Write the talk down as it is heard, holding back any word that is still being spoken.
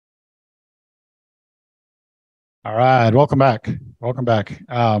All right, welcome back. Welcome back.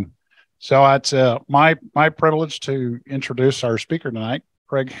 So it's my privilege to introduce our speaker tonight,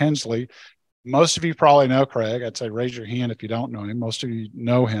 Craig Hensley. Most of you probably know Craig. I'd say raise your hand if you don't know him. Most of you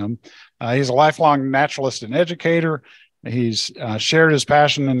know him. He's a lifelong naturalist and educator. He's shared his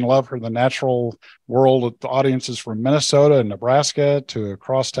passion and love for the natural world with audiences from Minnesota and Nebraska to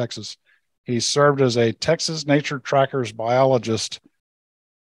across Texas. He's served as a Texas Nature Trackers Biologist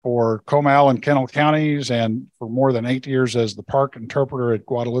for Comal and Kendall Counties, and for more than 8 years as the park interpreter at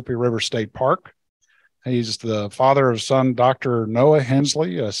Guadalupe River State Park. He's the father of son Dr. Noah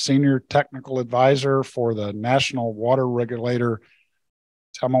Hensley, a senior technical advisor for the National Water Regulator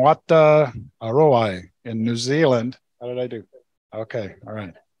Tamawata Aroa in New Zealand. How did I do? Okay, all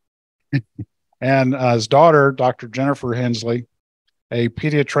right. And his daughter, Dr. Jennifer Hensley, a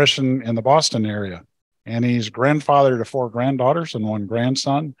pediatrician in the Boston area. And he's grandfather to 4 granddaughters and 1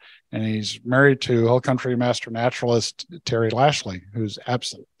 grandson. And he's married to Hill Country Master Naturalist Terry Lashley, who's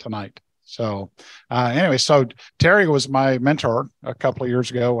absent tonight. So anyway, so Terry was my mentor a couple of years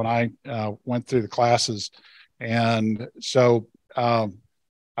ago when I went through the classes. And so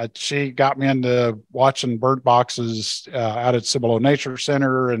she got me into watching bird boxes out at Cibolo Nature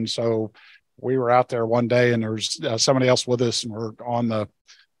Center. And so we were out there one day and there was somebody else with us, and we're on the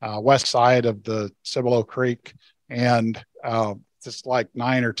west side of the Cibolo Creek, and it's like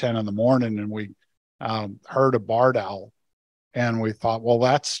 9 or 10 in the morning, and we heard a barred owl, and we thought, well,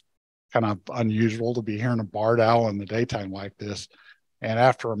 that's kind of unusual to be hearing a barred owl in the daytime like this. And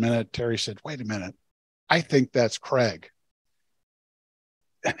after a minute, Terry said, wait a minute, I think that's Craig.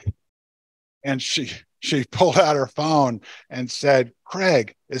 And she pulled out her phone and said,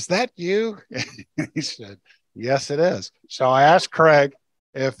 Craig, is that you? And he said, yes, it is. So I asked Craig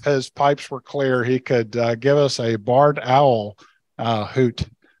if his pipes were clear, he could give us a barred owl hoot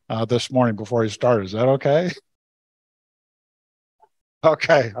this morning before he started. Is that okay?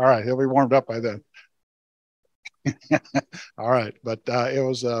 Okay. All right. He'll be warmed up by then. All right. But it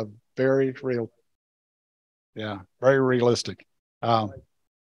was very real. Yeah. Very realistic.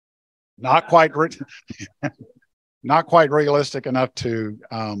 Not quite not quite realistic enough to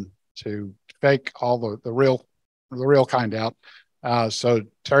fake all the real kind out. So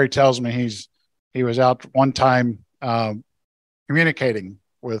Terry tells me he was out one time communicating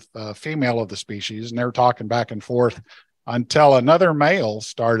with a female of the species, and they were talking back and forth until another male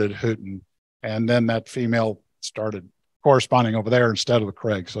started hooting, and then that female started corresponding over there instead of the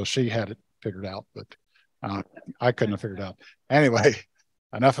Craig. So she had it figured out, but I couldn't have figured it out. Anyway,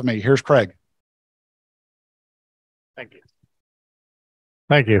 enough of me. Here's Craig. Thank you.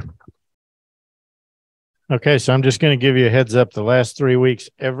 Thank you. Okay, so I'm just going to give you a heads up. The last 3 weeks,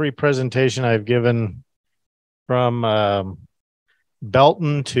 every presentation I've given from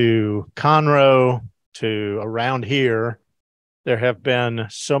Belton to Conroe to around here, there have been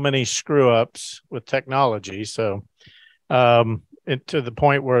so many screw-ups with technology. So to the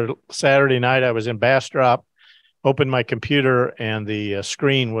point where Saturday night I was in Bastrop, opened my computer, and the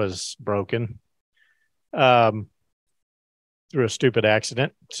screen was broken. Through a stupid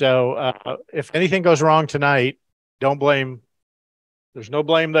accident. So if anything goes wrong tonight, don't blame. There's no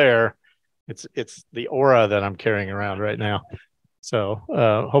blame there. It's the aura that I'm carrying around right now. So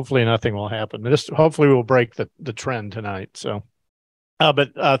hopefully nothing will happen. Hopefully we'll break the trend tonight. So,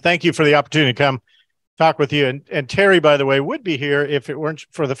 but thank you for the opportunity to come talk with you. And Terry, by the way, would be here if it weren't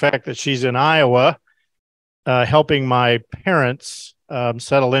for the fact that she's in Iowa, helping my parents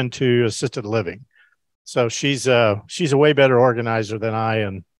settle into assisted living. So she's a way better organizer than I,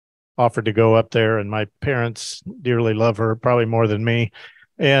 and offered to go up there. And my parents dearly love her, probably more than me.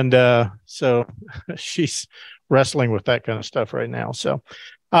 And so she's wrestling with that kind of stuff right now. So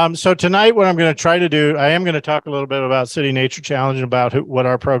so tonight, what I'm going to try to do, I am going to talk a little bit about City Nature Challenge and about what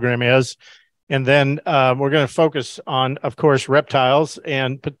our program is. And then we're going to focus on, of course, reptiles.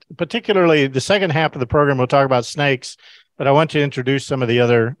 And particularly the second half of the program, we'll talk about snakes. But I want to introduce some of the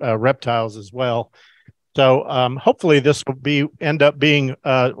other reptiles as well. So hopefully this will end up being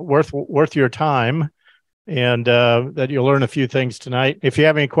worth your time, and that you'll learn a few things tonight. If you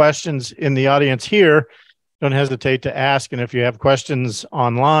have any questions in the audience here, don't hesitate to ask. And if you have questions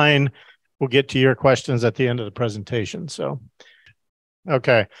online, we'll get to your questions at the end of the presentation. So,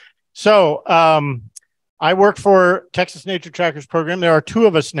 okay. So I work for Texas Nature Trackers program. There are 2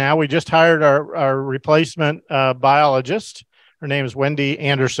 of us now. We just hired our replacement biologist. Her name is Wendy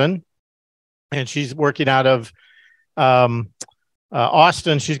Anderson. And she's working out of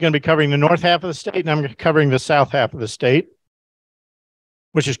Austin. She's going to be covering the north half of the state, and I'm covering the south half of the state,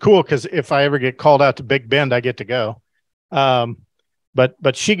 which is cool because if I ever get called out to Big Bend, I get to go.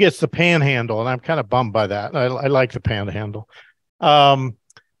 but she gets the panhandle, and I'm kind of bummed by that. I like the panhandle.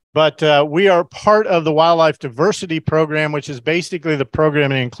 But we are part of the Wildlife Diversity Program, which is basically the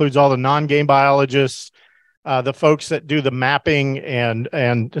program that includes all the non-game biologists, the folks that do the mapping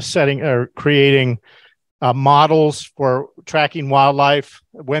and setting or creating models for tracking wildlife.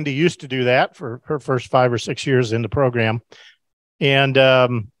 Wendy used to do that for her first 5 or 6 years in the program. And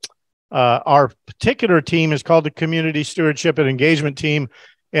our particular team is called the Community Stewardship and Engagement Team.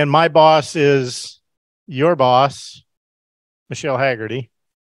 And my boss is your boss, Michelle Haggerty.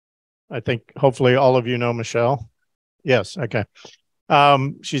 I think hopefully all of you know Michelle. Yes. Okay.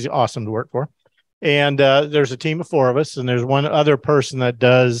 She's awesome to work for. And there's a team of 4 of us, and there's one other person that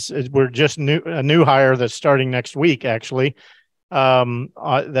does, we're just a new hire that's starting next week, actually,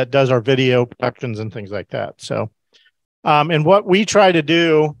 that does our video productions and things like that. So, and what we try to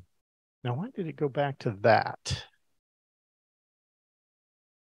do, now, why did it go back to that?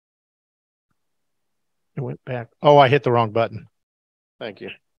 It went back. Oh, I hit the wrong button. Thank you.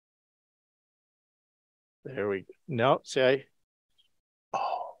 There we go. No, see,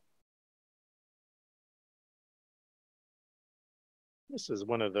 this is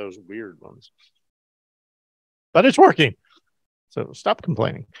one of those weird ones, but it's working. So stop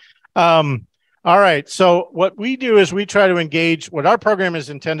complaining. All right. So what we do is we try to engage. What our program is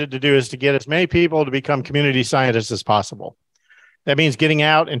intended to do is to get as many people to become community scientists as possible. That means getting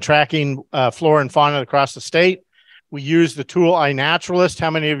out and tracking flora and fauna across the state. We use the tool iNaturalist.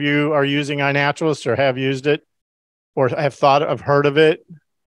 How many of you are using iNaturalist or have used it or have heard of it?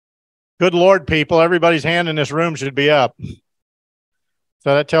 Good Lord, people, everybody's hand in this room should be up.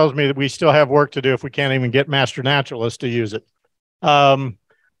 So that tells me that we still have work to do if we can't even get Master Naturalist to use it. But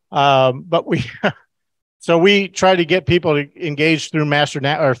so we try to get people to engage through through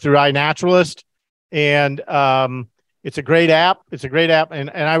iNaturalist, and it's a great app. It's a great app,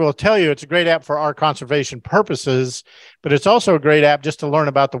 and I will tell you, it's a great app for our conservation purposes, but it's also a great app just to learn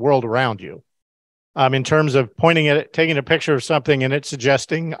about the world around you. In terms of pointing at it, taking a picture of something, and it's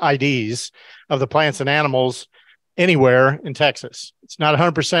suggesting IDs of the plants and animals anywhere in Texas. It's not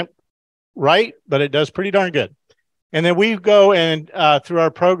 100% right, but it does pretty darn good. And then we go and through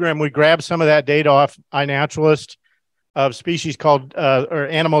our program, we grab some of that data off iNaturalist of species called, or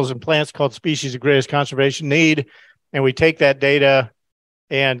animals and plants called species of greatest conservation need. And we take that data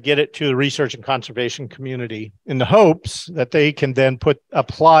and get it to the research and conservation community in the hopes that they can then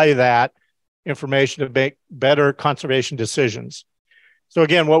apply that information to make better conservation decisions. So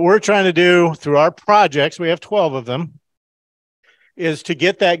again, what we're trying to do through our projects, we have 12 of them, is to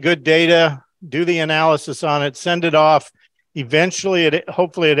get that good data, do the analysis on it, send it off. Eventually,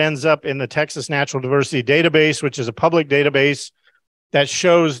 hopefully it ends up in the Texas Natural Diversity Database, which is a public database that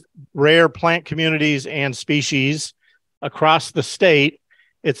shows rare plant communities and species across the state.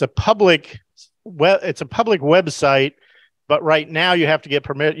 It's a public website, but right now you have to get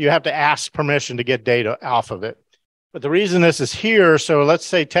permit. You have to ask permission to get data off of it. But the reason this is here, so let's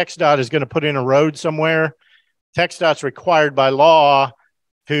say TxDOT is going to put in a road somewhere. TxDOT's required by law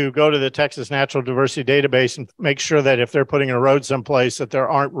to go to the Texas Natural Diversity Database and make sure that if they're putting in a road someplace that there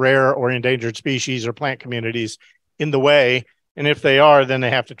aren't rare or endangered species or plant communities in the way. And if they are, then they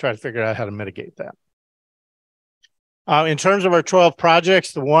have to try to figure out how to mitigate that. In terms of our 12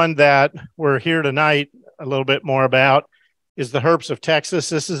 projects, the one that we're here tonight a little bit more about is the herps of Texas.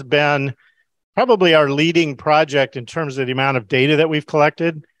 This has been probably our leading project in terms of the amount of data that we've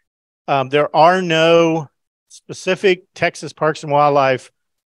collected. There are no specific Texas Parks and Wildlife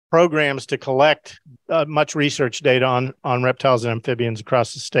programs to collect much research data on reptiles and amphibians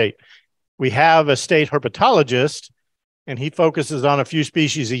across the state. We have a state herpetologist, and he focuses on a few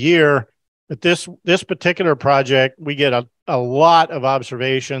species a year. But this particular project, we get a lot of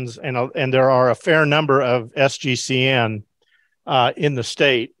observations, and there are a fair number of SGCN in the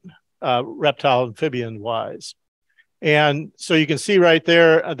state, reptile amphibian wise. And so you can see right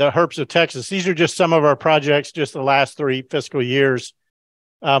there, the herps of Texas. These are just some of our projects, just the last 3 fiscal years.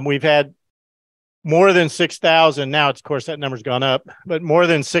 We've had more than 6,000. Now, of course, that number's gone up, but more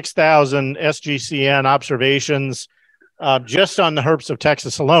than 6,000 SGCN observations just on the herps of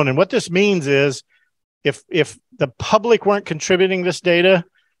Texas alone. And what this means is if the public weren't contributing this data,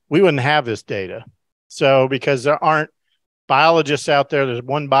 we wouldn't have this data. So because there aren't biologists out there's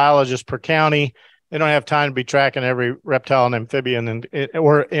one biologist per county. They don't have time to be tracking every reptile and amphibian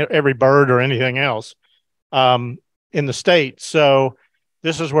or every bird or anything else in the state. So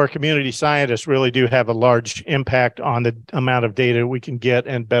this is where community scientists really do have a large impact on the amount of data we can get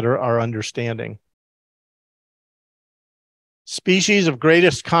and better our understanding. Species of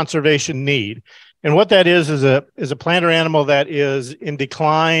greatest conservation need. And what that is a plant or animal that is in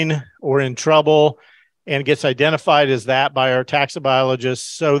decline or in trouble and gets identified as that by our taxobiologists,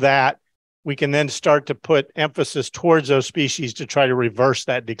 so that we can then start to put emphasis towards those species to try to reverse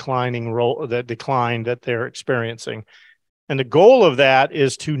that decline that they're experiencing. And the goal of that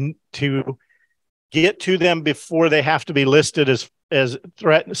is to get to them before they have to be listed as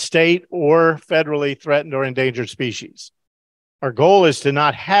threatened, state or federally threatened or endangered species. Our goal is to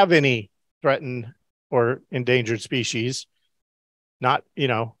not have any threatened or endangered species. Not,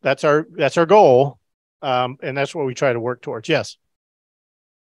 that's our goal. And that's what we try to work towards. Yes.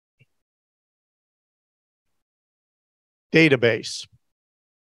 Database.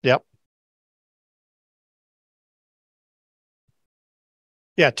 Yep.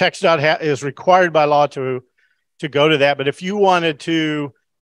 Yeah, TxDOT is required by law to go to that. But if you wanted to,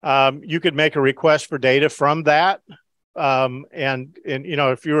 you could make a request for data from that. And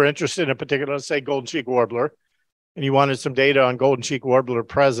if you were interested in a particular, let's say golden cheek warbler, and you wanted some data on golden cheek warbler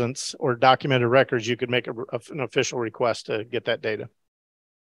presence or documented records, you could make an official request to get that data.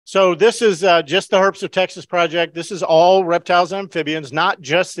 So this is just the Herps of Texas project. This is all reptiles and amphibians, not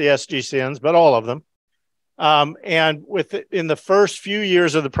just the SGCNs, but all of them. And in the first few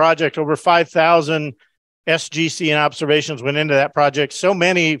years of the project, over 5,000 SGCN observations went into that project. So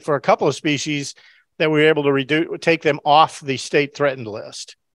many for a couple of species that we were able to take them off the state threatened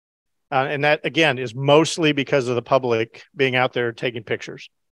list. And that, again, is mostly because of the public being out there taking pictures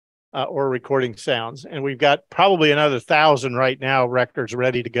or recording sounds. And we've got probably another 1,000 right now records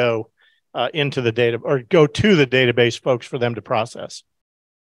ready to go into the data or go to the database folks for them to process.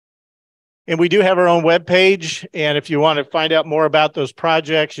 And we do have our own webpage. And if you want to find out more about those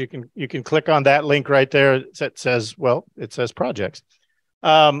projects, you can click on that link right there that says, it says projects.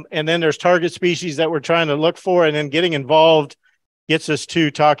 And then there's target species that we're trying to look for, and then getting involved gets us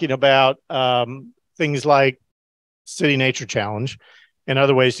to talking about things like City Nature Challenge and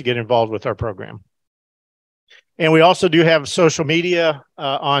other ways to get involved with our program. And we also do have social media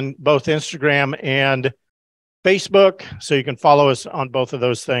on both Instagram and Facebook, so you can follow us on both of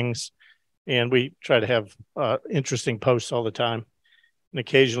those things. And we try to have interesting posts all the time. And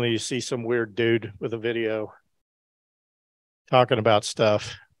occasionally you see some weird dude with a video talking about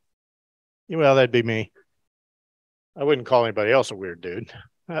stuff. Well, that'd be me. I wouldn't call anybody else a weird dude.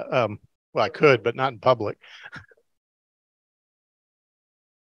 Well, I could, but not in public.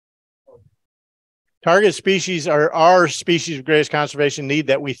 Target species are our species of greatest conservation need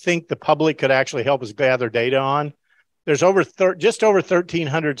that we think the public could actually help us gather data on. There's just over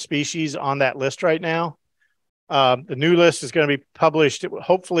 1,300 species on that list right now. The new list is going to be published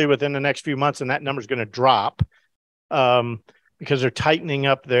hopefully within the next few months, and that number is going to drop because they're tightening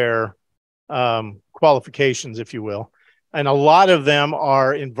up their qualifications, if you will. And a lot of them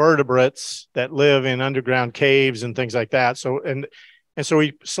are invertebrates that live in underground caves and things like that. So so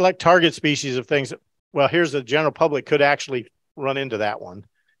we select target species of things that, well, here's the general public could actually run into that one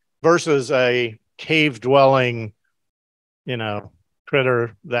versus a cave dwelling,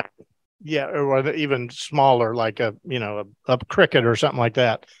 critter that, or even smaller, like a cricket or something like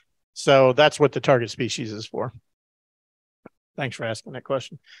that. So that's what the target species is for. Thanks for asking that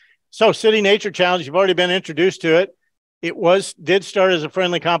question. So City Nature Challenge, you've already been introduced to it. It did start as a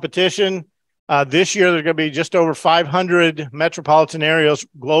friendly competition. This year, there are going to be just over 500 metropolitan areas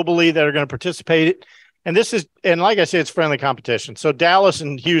globally that are going to participate. And like I said, it's friendly competition. So Dallas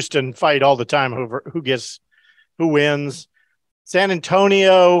and Houston fight all the time over who wins. San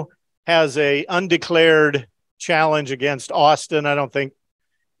Antonio has a undeclared challenge against Austin. I don't think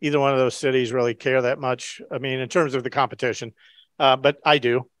either one of those cities really care that much. I mean, in terms of the competition, but I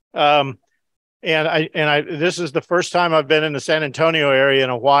do. This is the first time I've been in the San Antonio area in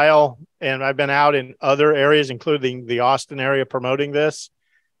a while, and I've been out in other areas, including the Austin area, promoting this.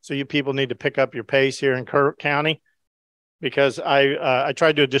 So you people need to pick up your pace here in Kirk County, because I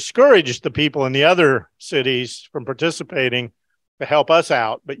tried to discourage the people in the other cities from participating to help us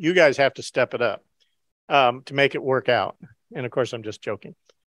out, but you guys have to step it up to make it work out. And of course, I'm just joking.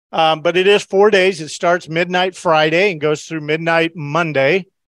 But it is 4 days. It starts midnight Friday and goes through midnight Monday.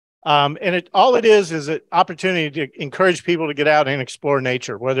 And all it is an opportunity to encourage people to get out and explore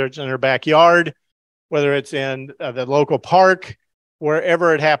nature, whether it's in their backyard, whether it's in the local park,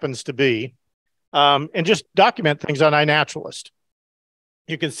 wherever it happens to be, and just document things on iNaturalist.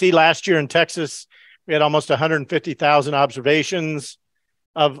 You can see last year in Texas, we had almost 150,000 observations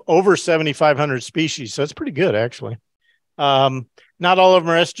of over 7,500 species. So it's pretty good, actually. Not all of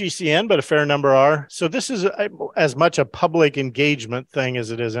them are SGCN, but a fair number are. So this is as much a public engagement thing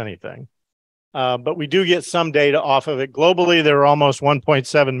as it is anything. But we do get some data off of it. Globally, there are almost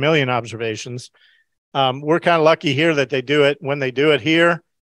 1.7 million observations. We're kind of lucky here that they do it when they do it here,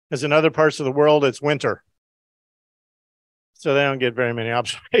 as in other parts of the world, it's winter. So they don't get very many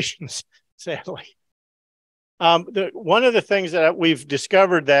observations, sadly. One of the things that we've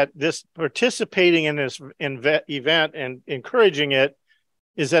discovered that this participating in this event and encouraging it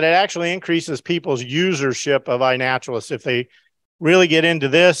is that it actually increases people's usership of iNaturalist. If they really get into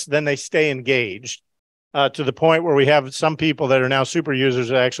this, then they stay engaged to the point where we have some people that are now super users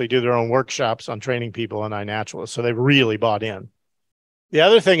that actually do their own workshops on training people on iNaturalist. So they've really bought in. The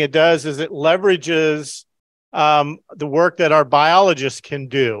other thing it does is it leverages the work that our biologists can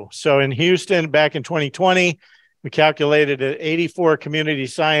do. So in Houston, back in 2020, we calculated at 84 community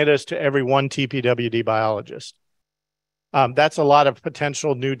scientists to every 1 TPWD biologist. That's a lot of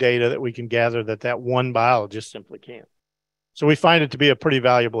potential new data that we can gather that one biologist simply can't. So we find it to be a pretty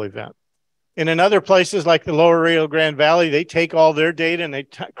valuable event. And in other places like the lower Rio Grande Valley, they take all their data and they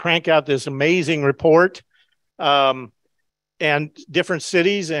crank out this amazing report. And different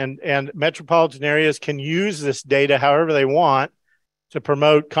cities and metropolitan areas can use this data however they want to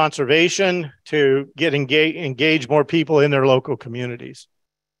promote conservation, to get engage more people in their local communities.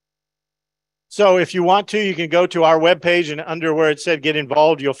 So if you want to, you can go to our webpage, and under where it said get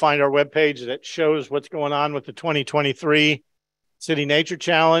involved, you'll find our webpage that shows what's going on with the 2023 City Nature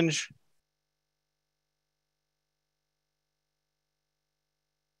Challenge.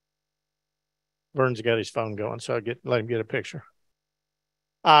 Vern's got his phone going, so let him get a picture.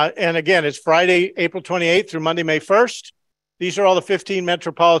 And again, it's Friday, April 28th through Monday, May 1st. These are all the 15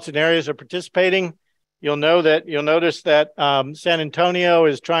 metropolitan areas that are participating. You'll notice that San Antonio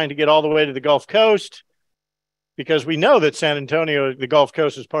is trying to get all the way to the Gulf Coast, because we know that the Gulf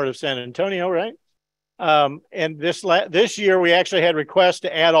Coast is part of San Antonio, right? And this year we actually had requests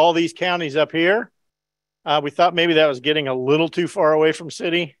to add all these counties up here. We thought maybe that was getting a little too far away from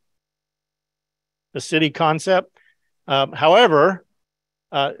the city concept. However,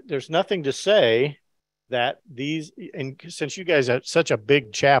 there's nothing to say that since you guys have such a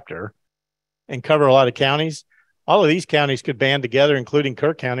big chapter and cover a lot of counties, all of these counties could band together, including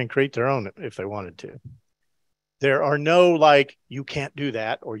Kirk County, and create their own if they wanted to. There are no you can't do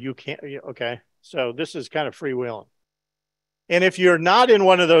that or you can't. Okay. So this is kind of freewheeling. And if you're not in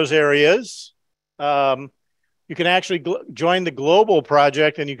one of those areas, you can actually join the global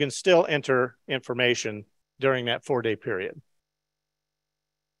project, and you can still enter information during that 4-day period.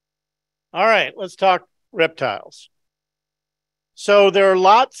 All right, let's talk reptiles. So there are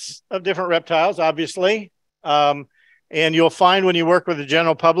lots of different reptiles, obviously. And you'll find when you work with the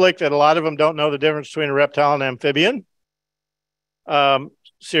general public that a lot of them don't know the difference between a reptile and an amphibian.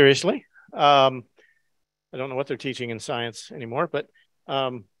 Seriously. I don't know what they're teaching in science anymore, but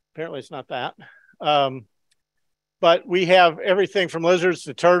apparently it's not that. But we have everything from lizards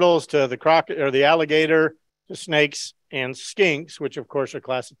to turtles to the crocodile or the alligator to snakes and skinks, which of course are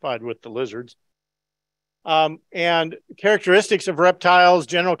classified with the lizards. And characteristics of reptiles,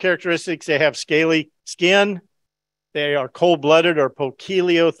 general characteristics, they have scaly skin. They are cold-blooded or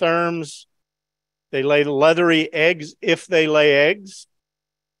poikiliotherms. They lay leathery eggs if they lay eggs.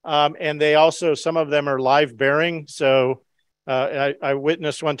 And they also, some of them are live-bearing. So I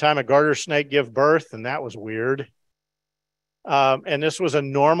witnessed one time a garter snake give birth, and that was weird. And this was a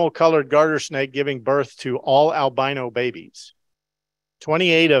normal colored garter snake giving birth to all albino babies.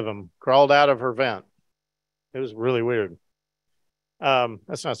 28 of them crawled out of her vent. It was really weird.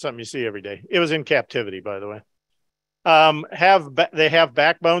 That's not something you see every day. It was in captivity, by the way. They have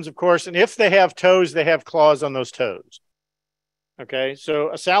backbones, of course, and if they have toes, they have claws on those toes. Okay,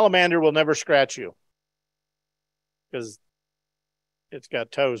 so a salamander will never scratch you because it's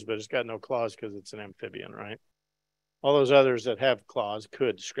got toes, but it's got no claws because it's an amphibian, right? All those others that have claws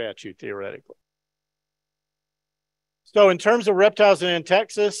could scratch you theoretically. So in terms of reptiles in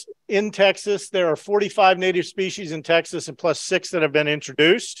Texas, there are 45 native species in Texas and plus 6 that have been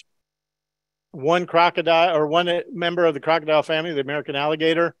introduced. One crocodile or one member of the crocodile family, the American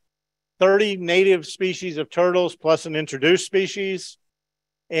alligator, 30 native species of turtles plus an introduced species.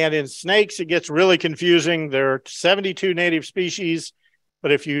 And in snakes, it gets really confusing. There are 72 native species,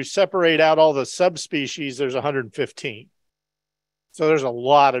 but if you separate out all the subspecies, there's 115. So there's a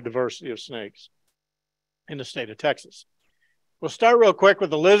lot of diversity of snakes in the state of Texas. We'll start real quick with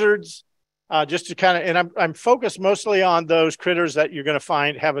the lizards, just to kind of, and I'm focused mostly on those critters that you're going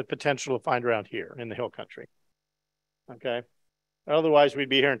to have a potential to find around here in the hill country. Okay. Otherwise, we'd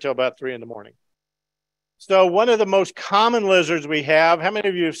be here until about 3 in the morning. So one of the most common lizards we have, how many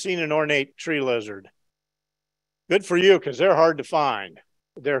of you have seen an ornate tree lizard? Good for you, because they're hard to find.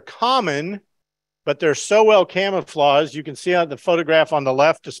 They're common, but they're so well camouflaged. You can see on the photograph on the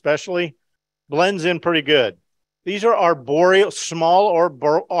left, especially, blends in pretty good. These are arboreal, small or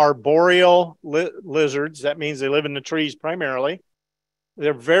arboreal lizards. That means they live in the trees primarily.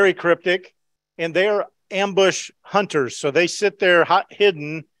 They're very cryptic, and they are ambush hunters. So they sit there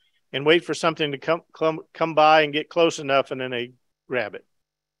hidden and wait for something to come by and get close enough, and then they grab it.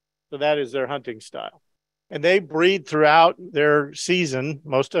 So that is their hunting style. And they breed throughout their season.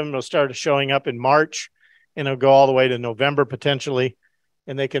 Most of them will start showing up in March, and they'll go all the way to November potentially,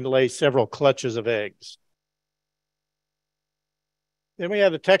 and they can lay several clutches of eggs. Then we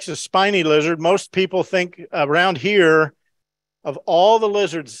have the Texas spiny lizard. Most people think around here, of all the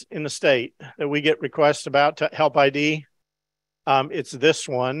lizards in the state that we get requests about to help ID, it's this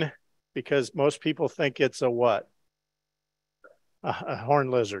one, because most people think it's a what? A horned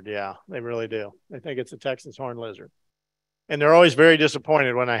lizard. Yeah, they really do. They think it's a Texas horned lizard. And they're always very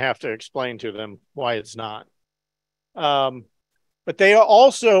disappointed when I have to explain to them why it's not. But they are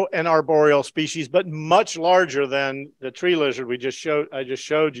also an arboreal species, but much larger than the tree lizard I just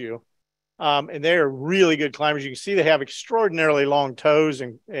showed you. And they are really good climbers. You can see they have extraordinarily long toes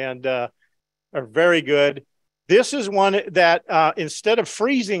and are very good. This is one that instead of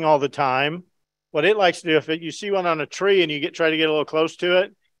freezing all the time, what it likes to do, if you see one on a tree and you try to get a little close to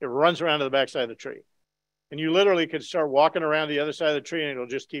it, it runs around to the backside of the tree. And you literally could start walking around the other side of the tree and it'll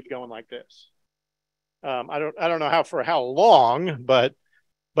just keep going like this. I don't know for how long, but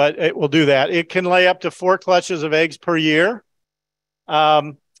it will do that. It can lay up to 4 clutches of eggs per year.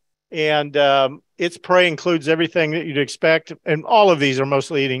 Its prey includes everything that you'd expect. And all of these are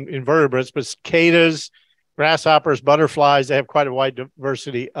mostly eating invertebrates, but cicadas, grasshoppers, butterflies, they have quite a wide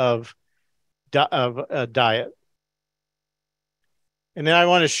diversity of diet. And then I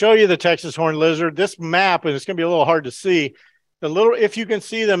want to show you the Texas horned lizard. This map, and it's going to be a little hard to see, if you can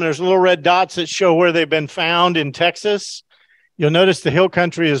see them, there's little red dots that show where they've been found in Texas. You'll notice the hill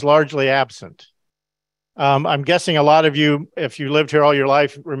country is largely absent. I'm guessing a lot of you, if you lived here all your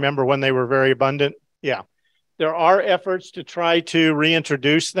life, remember when they were very abundant. Yeah. There are efforts to try to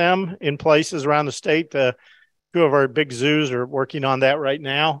reintroduce them in places around the state. 2 of our big zoos are working on that right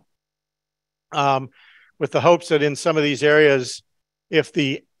now, with the hopes that in some of these areas, if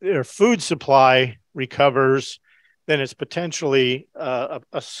their food supply recovers, then it's potentially a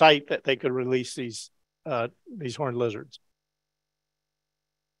site that they could release these horned lizards.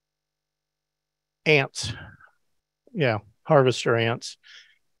 Ants. Yeah, harvester ants.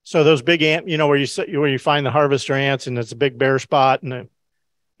 So those big ant, where you find the harvester ants and it's a big bare spot and the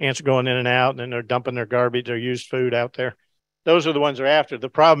ants are going in and out and then they're dumping their garbage, their used food out there. Those are the ones they're after. The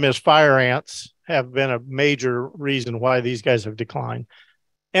problem is fire ants have been a major reason why these guys have declined.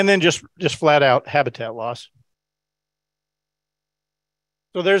 And then just flat out habitat loss.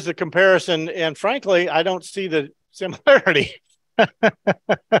 So there's the comparison. And frankly, I don't see the similarity.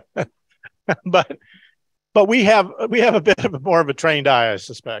 But we have a bit of more of a trained eye, I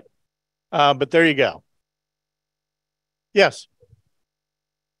suspect. But there you go. Yes.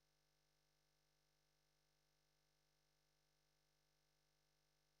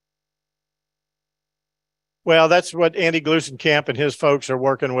 Well, that's what Andy Glusenkamp and his folks are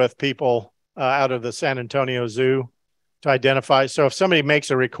working with people out of the San Antonio Zoo to identify. So if somebody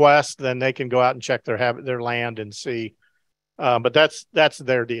makes a request, then they can go out and check their land and see. But that's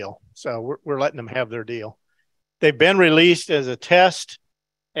their deal. So we're letting them have their deal. They've been released as a test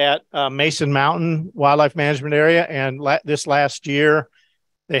at Mason Mountain Wildlife Management Area. And this last year,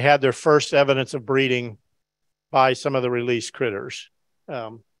 they had their first evidence of breeding by some of the released critters.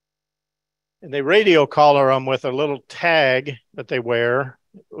 And they radio collar them with a little tag that they wear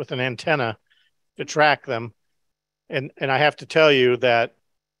with an antenna to track them. And I have to tell you that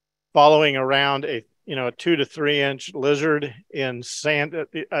following around a 2 to 3 inch lizard in sand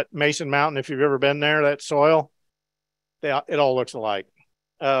at Mason Mountain, if you've ever been there, that soil, it all looks alike.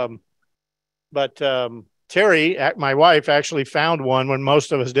 But Terry, my wife, actually found one when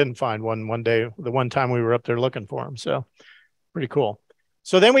most of us didn't find one day, the one time we were up there looking for them. So pretty cool.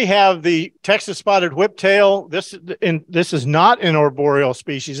 So then we have the Texas spotted whiptail. This is not an arboreal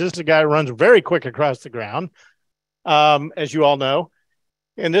species. This is a guy who runs very quick across the ground, as you all know.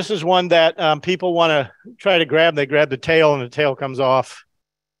 And this is one that people want to try to grab. They grab the tail and the tail comes off.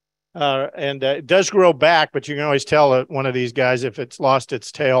 And it does grow back, but you can always tell one of these guys if it's lost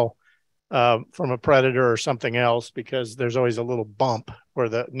its tail from a predator or something else, because there's always a little bump where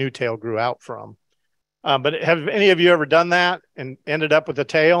the new tail grew out from. But have any of you ever done that and ended up with a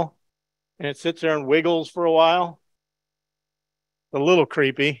tail and it sits there and wiggles for a while? A little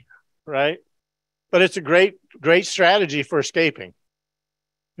creepy, right? But it's a great strategy for escaping,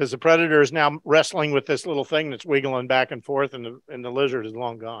 because the predator is now wrestling with this little thing that's wiggling back and forth, and the lizard is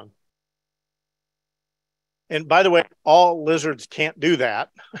long gone. And by the way, all lizards can't do that.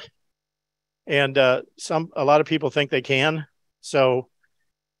 And a lot of people think they can. So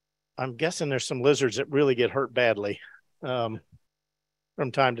I'm guessing there's some lizards that really get hurt badly from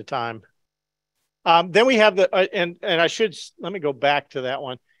time to time. Then we have let me go back to that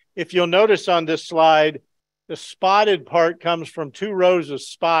one. If you'll notice on this slide, the spotted part comes from 2 rows of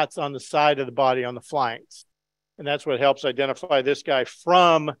spots on the side of the body on the flanks. And that's what helps identify this guy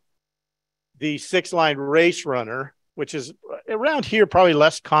from the 6-lined race runner, which is around here probably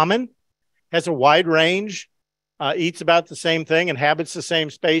less common, has a wide range, eats about the same thing, inhabits the same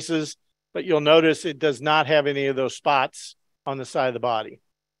spaces, but you'll notice it does not have any of those spots on the side of the body.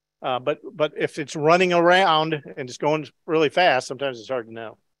 But if it's running around and it's going really fast, sometimes it's hard to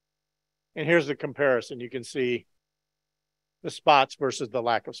know. And here's the comparison. You can see the spots versus the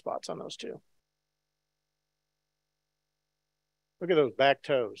lack of spots on those two. Look at those back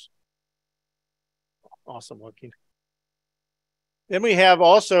toes. Awesome looking. Then we have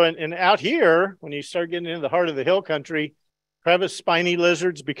also, and out here, when you start getting into the heart of the hill country, crevice spiny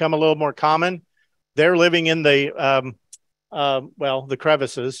lizards become a little more common. They're living in the, the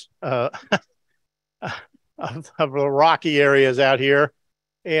crevices of the rocky areas out here.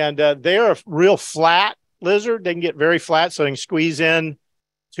 And they're a real flat lizard. They can get very flat, so they can squeeze in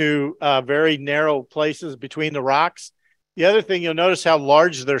to very narrow places between the rocks. The other thing, you'll notice how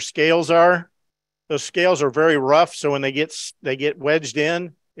large their scales are. Those scales are very rough, so when they get wedged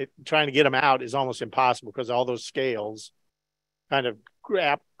in, trying to get them out is almost impossible because all those scales kind of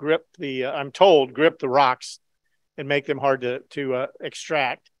grip the rocks and make them hard to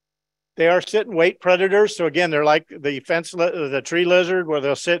extract. They are sit and wait predators. So again, they're like the tree lizard, where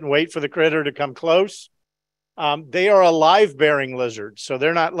they'll sit and wait for the critter to come close. They are a live bearing lizard. So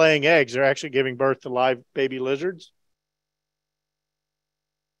they're not laying eggs. They're actually giving birth to live baby lizards.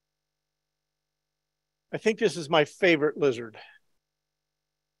 I think this is my favorite lizard.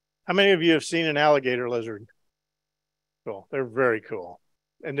 How many of you have seen an alligator lizard? Cool. They're very cool.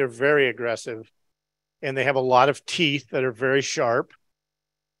 And they're very aggressive. And they have a lot of teeth that are very sharp.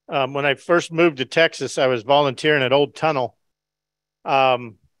 When I first moved to Texas, I was volunteering at Old Tunnel.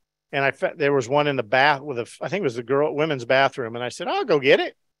 And there was one in the bath I think it was the women's bathroom. And I said, I'll go get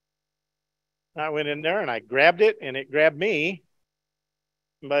it. I went in there and I grabbed it, and it grabbed me.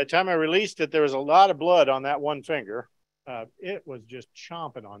 And by the time I released it, there was a lot of blood on that one finger. It was just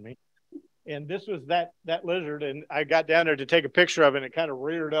chomping on me. And this was that lizard. And I got down there to take a picture of it, and it kind of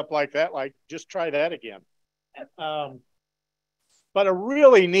reared up like that, like, just try that again. But a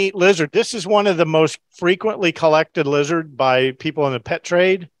really neat lizard. This is one of the most frequently collected lizard by people in the pet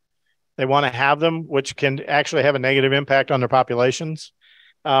trade. They want to have them, which can actually have a negative impact on their populations.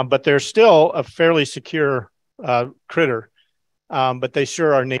 But they're still a fairly secure critter. But they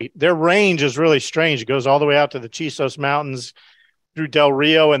sure are neat. Their range is really strange. It goes all the way out to the Chisos Mountains, through Del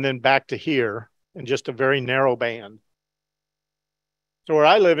Rio, and then back to here in just a very narrow band. So where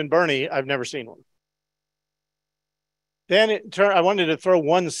I live in Bernie, I've never seen one. Then I wanted to throw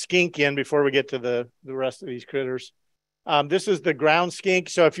one skink in before we get to the rest of these critters. This is the ground skink.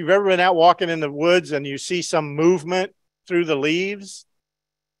 So if you've ever been out walking in the woods and you see some movement through the leaves,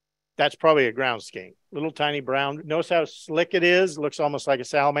 that's probably a ground skink. Little tiny brown. Notice how slick it is. It looks almost like a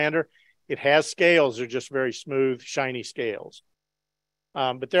salamander. It has scales. They're just very smooth, shiny scales.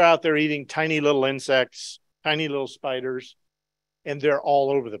 But they're out there eating tiny little insects, tiny little spiders, and they're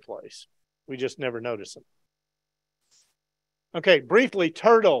all over the place. We just never notice them. Okay, briefly,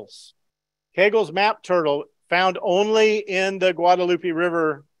 turtles. Kegel's map turtle, found only in the Guadalupe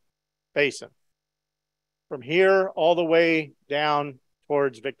River Basin. From here all the way down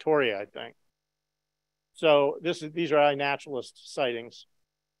towards Victoria, I think. So these are iNaturalist sightings.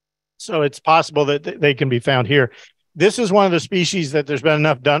 So it's possible that they can be found here. This is one of the species that there's been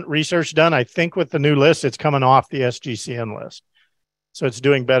enough research done. I think with the new list, it's coming off the SGCN list. So it's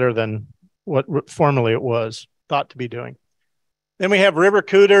doing better than what formerly it was thought to be doing. Then we have river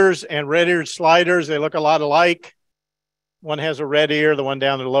cooters and red-eared sliders. They look a lot alike. One has a red ear, the one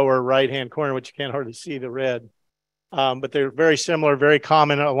down in the lower right-hand corner, which you can't hardly see the red. But they're very similar, very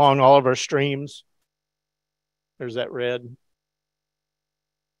common along all of our streams. There's that red.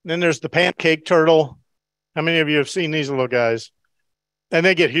 Then there's the pancake turtle. How many of you have seen these little guys? And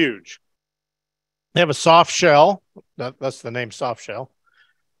they get huge. They have a soft shell. That's the name, soft shell.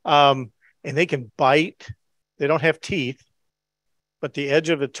 And they can bite. They don't have teeth. But the edge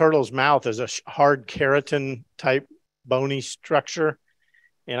of the turtle's mouth is a hard keratin type bony structure.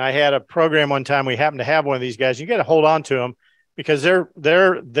 And I had a program one time, we happened to have one of these guys. You got to hold on to them because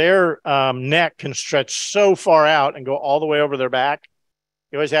their neck can stretch so far out and go all the way over their back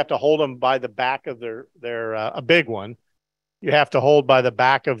You always have to hold them by the back of their a big one. You have to hold by the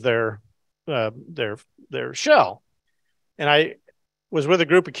back of their shell. And I was with a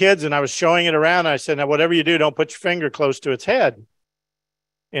group of kids and I was showing it around. And I said, now, whatever you do, don't put your finger close to its head.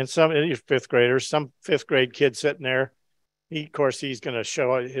 And some fifth graders, some fifth grade kid sitting there, of course, he's going to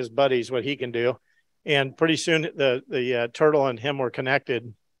show his buddies what he can do. And pretty soon the turtle and him were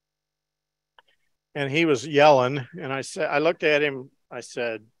connected. And he was yelling. And I looked at him. I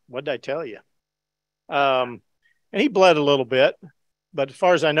said, what did I tell you? And he bled a little bit, but as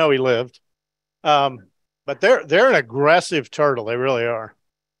far as I know, he lived. But they're an aggressive turtle. They really are.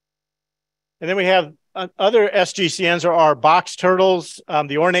 And then we have other SGCNs are box turtles,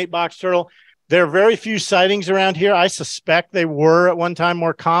 the ornate box turtle. There are very few sightings around here. I suspect they were at one time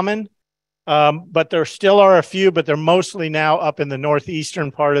more common, but there still are a few, but they're mostly now up in the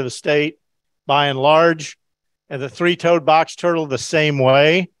northeastern part of the state by and large. And the three-toed box turtle the same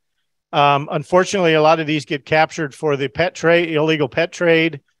way. Unfortunately, a lot of these get captured for the pet trade, illegal pet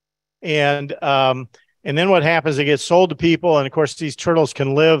trade. And then what happens, it gets sold to people. And of course, these turtles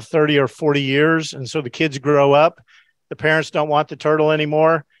can live 30 or 40 years. And so the kids grow up. The parents don't want the turtle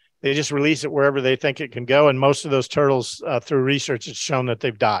anymore. They just release it wherever they think it can go. And most of those turtles, through research, it's shown that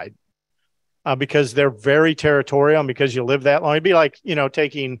they've died because they're very territorial. And because you live that long, it'd be like,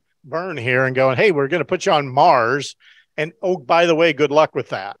 taking Vern here and going, hey, we're going to put you on Mars. And, oh, by the way, good luck with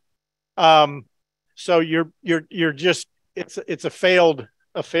that. So you're just, it's a failed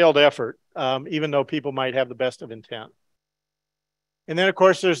effort, even though people might have the best of intent. And then, of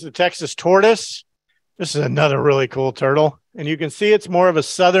course, there's the Texas tortoise. This is another really cool turtle. And you can see it's more of a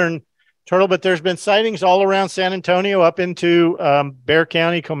southern turtle, but there's been sightings all around San Antonio up into Bexar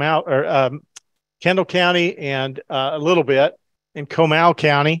County, Comal, or Kendall County, and a little bit in Comal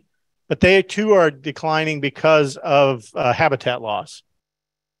County. But they, too, are declining because of habitat loss.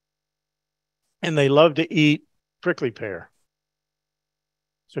 And they love to eat prickly pear.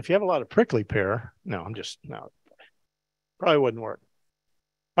 So if you have a lot of prickly pear, no, probably wouldn't work.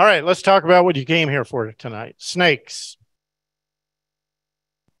 All right, let's talk about what you came here for tonight. Snakes.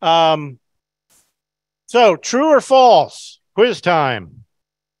 So true or false? Quiz time.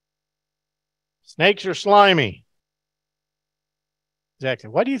 Snakes are slimy. Exactly.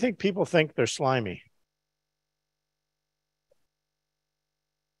 Why do you think people think they're slimy?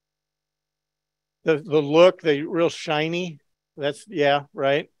 The look, they're real shiny. That's, yeah,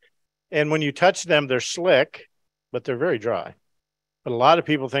 right. And when you touch them, they're slick, but they're very dry. But a lot of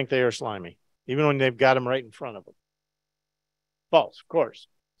people think they are slimy, even when they've got them right in front of them. False, of course.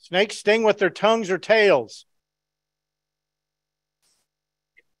 Snakes sting with their tongues or tails.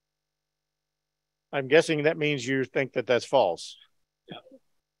 I'm guessing that means you think that that's false.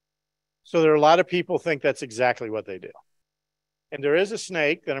 So there are a lot of people think that's exactly what they do. And there is a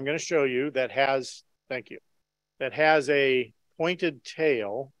snake that I'm going to show you that has, thank you, that has a pointed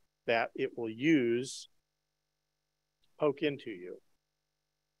tail that it will use to poke into you.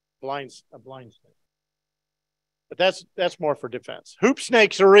 A blind snake. But that's more for defense. Hoop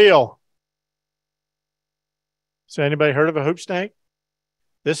snakes are real. So anybody heard of a hoop snake?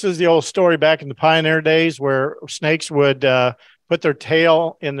 This is the old story back in the pioneer days where snakes would put their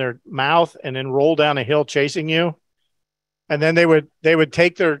tail in their mouth and then roll down a hill chasing you. And then they would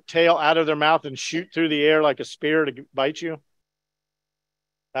take their tail out of their mouth and shoot through the air like a spear to bite you.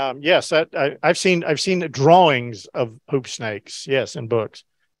 Yes, I've seen drawings of hoop snakes. Yes, in books.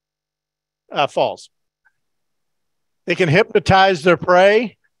 False. They can hypnotize their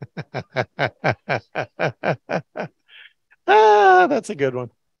prey. That's a good one.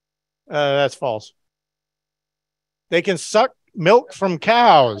 That's false. They can suck milk from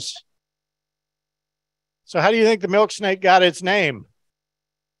cows. So how do you think the milk snake got its name?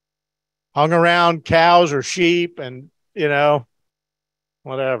 Hung around cows or sheep and,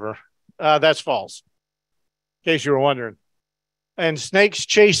 whatever. That's false, in case you were wondering. And snakes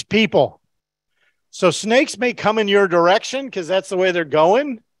chase people. So snakes may come in your direction because that's the way they're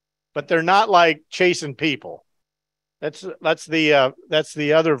going, but they're not like chasing people. That's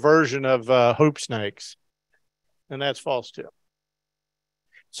the other version of hoop snakes. And that's false too.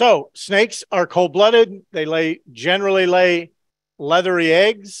 So snakes are cold-blooded. They generally lay leathery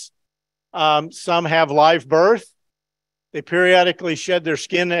eggs. Some have live birth. They periodically shed their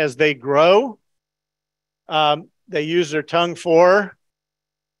skin as they grow. They use their tongue for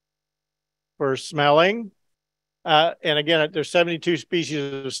smelling. And again, there's 72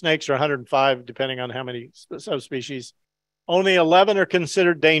 species of snakes, or 105, depending on how many subspecies. Only 11 are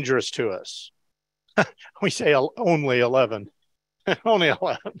considered dangerous to us. We say only 11. Only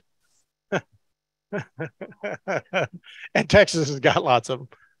 11. And Texas has got lots of them.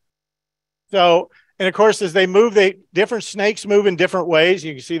 So, and of course, as they move, different snakes move in different ways.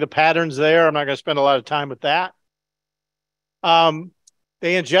 You can see the patterns there. I'm not going to spend a lot of time with that.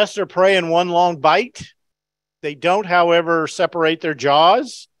 They ingest their prey in one long bite. They don't, however, separate their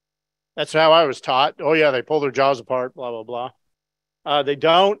jaws. That's how I was taught. Oh, yeah, they pull their jaws apart, blah, blah, blah. They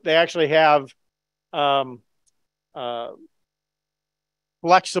don't. They actually have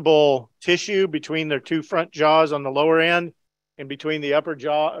flexible tissue between their two front jaws on the lower end and between the upper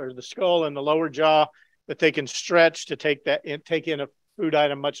jaw or the skull and the lower jaw that they can stretch to take in a food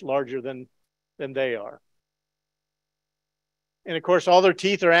item much larger than they are. And of course, all their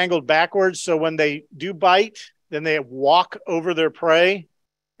teeth are angled backwards. So when they do bite, then they walk over their prey,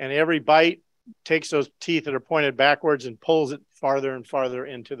 and every bite takes those teeth that are pointed backwards and pulls it farther and farther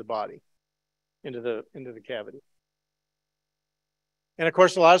into the body, into the cavity. And of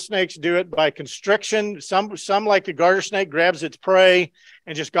course, a lot of snakes do it by constriction. Some like the garter snake, grabs its prey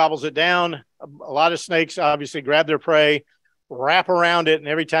and just gobbles it down. A lot of snakes obviously grab their prey, wrap around it, and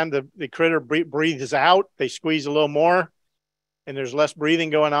every time the critter breathes out, they squeeze a little more, and there's less breathing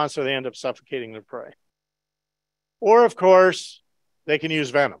going on, so they end up suffocating their prey. Or, of course, they can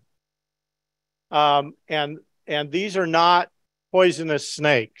use venom. And these are not poisonous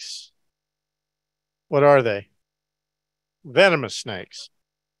snakes. What are they? Venomous snakes.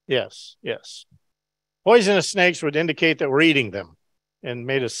 Yes, yes. Poisonous snakes would indicate that we're eating them and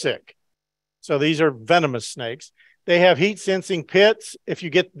made us sick. So these are venomous snakes. They have heat-sensing pits. If you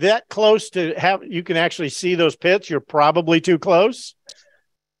get that close you can actually see those pits. You're probably too close.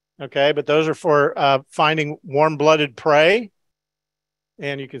 Okay, but those are for finding warm-blooded prey.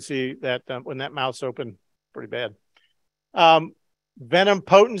 And you can see that when that mouth's open, pretty bad. Venom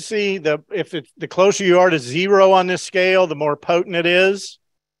potency, the closer you are to 0 on this scale, the more potent it is.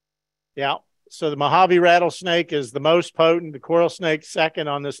 Yeah, so the Mojave rattlesnake is the most potent. The coral snake second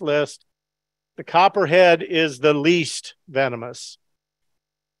on this list. The copperhead is the least venomous.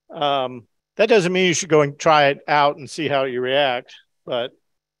 That doesn't mean you should go and try it out and see how you react, but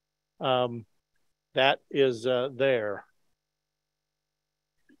that is there.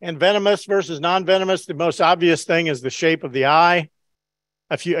 And venomous versus non-venomous, the most obvious thing is the shape of the eye.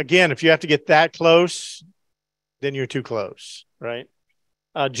 If you have to get that close, then you're too close, right?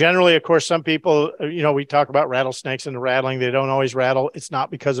 Generally, of course, some people, we talk about rattlesnakes and the rattling. They don't always rattle. It's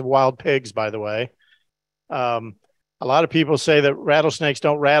not because of wild pigs, by the way. A lot of people say that rattlesnakes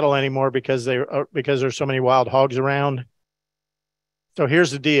don't rattle anymore because there's so many wild hogs around. So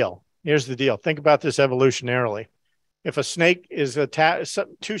here's the deal. Think about this evolutionarily. If a snake is attacked,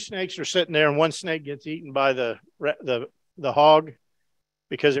 two snakes are sitting there and one snake gets eaten by the hog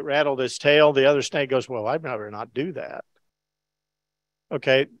because it rattled his tail, the other snake goes, well, I'd rather not do that.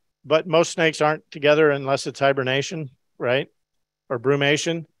 Okay, but most snakes aren't together unless it's hibernation, right? Or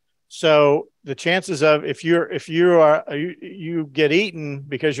brumation. So the chances of if you get eaten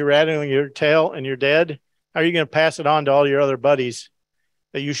because you're rattling your tail and you're dead, how are you going to pass it on to all your other buddies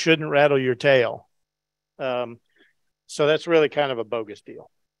that you shouldn't rattle your tail? So that's really kind of a bogus deal.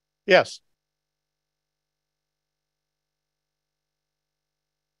 Yes.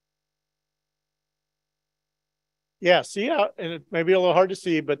 Yeah, see how, and it may be a little hard to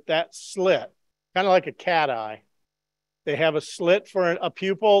see, but that slit, kind of like a cat eye. They have a slit for a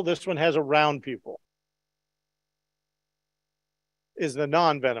pupil. This one has a round pupil. Is the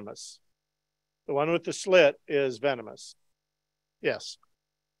non-venomous. The one with the slit is venomous. Yes.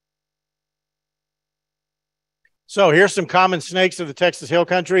 So here's some common snakes of the Texas Hill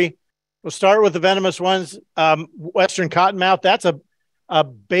Country. We'll start with the venomous ones. Western cottonmouth, that's a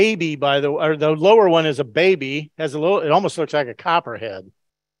baby, or the lower one is a baby, it almost looks like a copperhead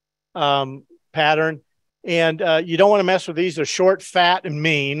pattern. And you don't want to mess with these. They're short, fat, and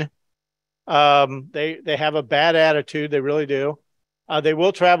mean. They have a bad attitude. They really do. They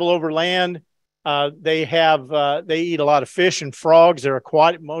will travel over land. They eat a lot of fish and frogs. They're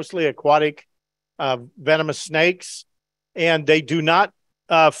mostly aquatic venomous snakes. And they do not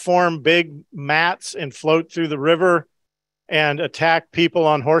form big mats and float through the river and attack people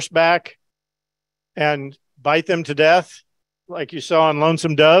on horseback and bite them to death, like you saw on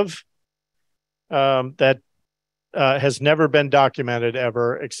Lonesome Dove. That has never been documented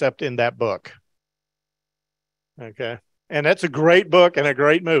ever, except in that book. Okay. And that's a great book and a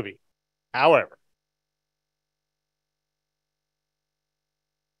great movie. However,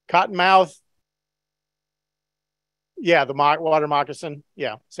 cottonmouth, yeah, the water moccasin,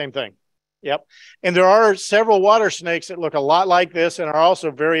 yeah, same thing. Yep. And there are several water snakes that look a lot like this and are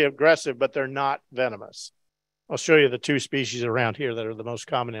also very aggressive, but they're not venomous. I'll show you the two species around here that are the most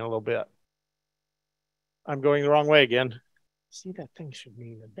common in a little bit. I'm going the wrong way again. See, that thing should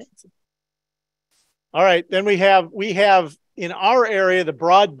mean advancing. All right, then we have in our area the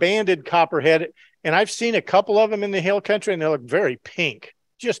broad-banded copperhead, and I've seen a couple of them in the hill country, and they look very pink,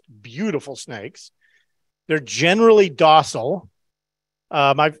 just beautiful snakes. They're generally docile.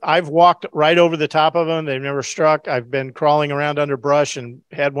 I've walked right over the top of them. They've never struck. I've been crawling around under brush and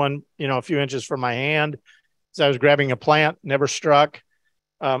had one, a few inches from my hand as I was grabbing a plant, never struck.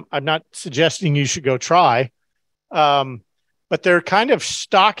 I'm not suggesting you should go try, but they're kind of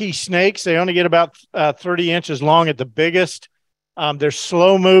stocky snakes. They only get about 30 inches long at the biggest. They're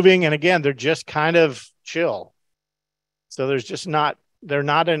slow moving. And again, they're just kind of chill. So they're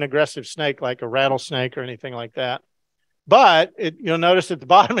not an aggressive snake like a rattlesnake or anything like that. But you'll notice at the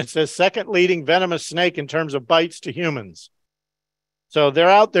bottom, it says second leading venomous snake in terms of bites to humans. So they're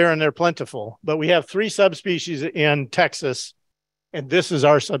out there and they're plentiful, but we have 3 subspecies in Texas, and this is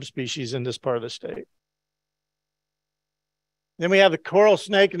our subspecies in this part of the state. Then we have the coral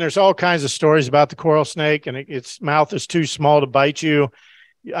snake, and there's all kinds of stories about the coral snake, and its mouth is too small to bite you.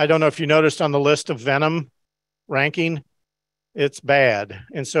 I don't know if you noticed on the list of venom ranking, it's bad.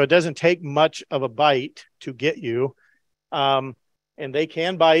 And so it doesn't take much of a bite to get you. And they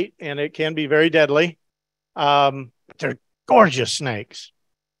can bite, and it can be very deadly. They're gorgeous snakes.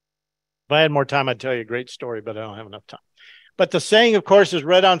 If I had more time, I'd tell you a great story, but I don't have enough time. But the saying, of course, is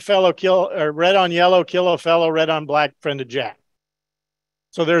red on yellow, kill a fellow, red on black, friend of Jack.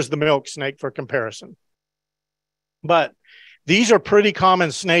 So there's the milk snake for comparison. But these are pretty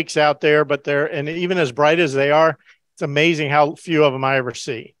common snakes out there, and even as bright as they are, it's amazing how few of them I ever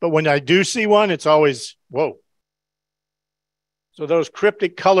see. But when I do see one, it's always, whoa. So those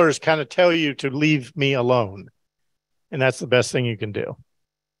cryptic colors kind of tell you to leave me alone. And that's the best thing you can do.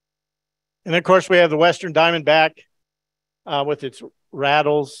 And of course, we have the Western Diamondback with its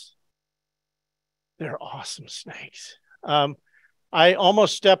rattles. They're awesome snakes. I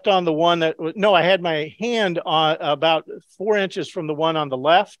almost stepped on the one I had my hand on about 4 inches from the one on the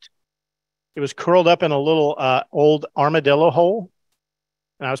left. It was curled up in a little old armadillo hole.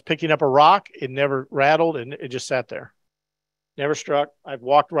 And I was picking up a rock. It never rattled, and it just sat there. Never struck. I've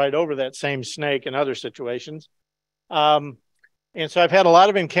walked right over that same snake in other situations. And so I've had a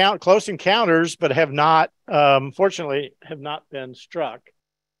lot of close encounters, but have not, fortunately, have not been struck.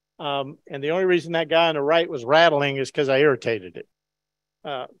 And the only reason that guy on the right was rattling is because I irritated it.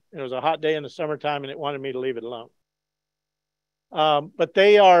 It was a hot day in the summertime, and it wanted me to leave it alone. But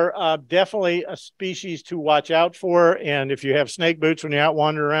they are definitely a species to watch out for. And if you have snake boots when you're out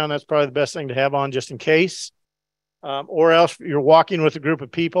wandering around, that's probably the best thing to have on just in case. Or else you're walking with a group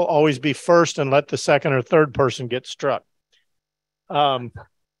of people, always be first and let the second or third person get struck. That's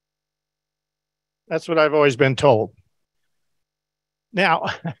what I've always been told. Now,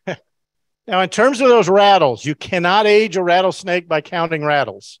 in terms of those rattles, you cannot age a rattlesnake by counting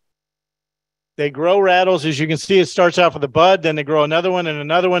rattles. They grow rattles. As you can see, it starts off with a bud, then they grow another one and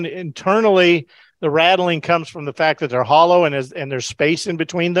another one. Internally, the rattling comes from the fact that they're hollow and there's space in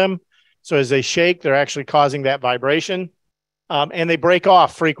between them. So as they shake, they're actually causing that vibration, and they break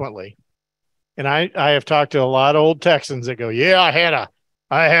off frequently. And I have talked to a lot of old Texans that go, yeah, I had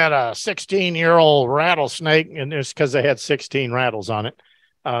a 16-year-old rattlesnake, and it's because they had 16 rattles on it.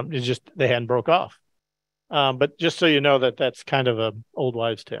 It's just they hadn't broke off. But just so you know that's kind of a old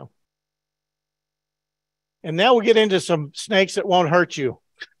wives' tale. And now we'll get into some snakes that won't hurt you.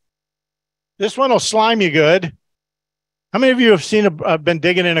 This one will slime you good. How many of you have been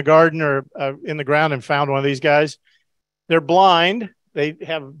digging in a garden or in the ground and found one of these guys? They're blind. They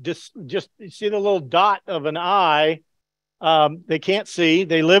have just you see the little dot of an eye. They can't see.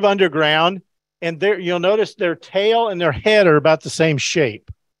 They live underground, and you'll notice their tail and their head are about the same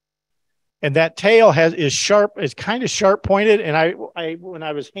shape. And that tail is sharp, is kind of sharp pointed. And I when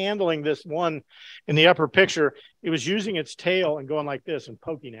I was handling this one in the upper picture, it was using its tail and going like this and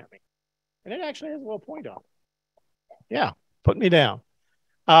poking at me. And it actually has a little point on it. Yeah, put me down.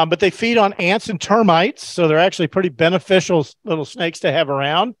 But they feed on ants and termites, so they're actually pretty beneficial little snakes to have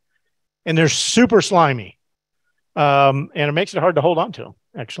around. And they're super slimy. And it makes it hard to hold on to them,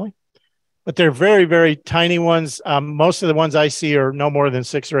 actually. But they're very, very tiny ones. Most of the ones I see are no more than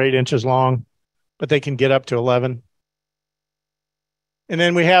 6 or 8 inches long, but they can get up to 11. And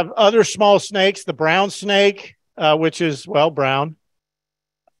then we have other small snakes, the brown snake, which is, brown.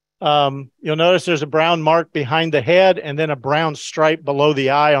 You'll notice there's a brown mark behind the head and then a brown stripe below the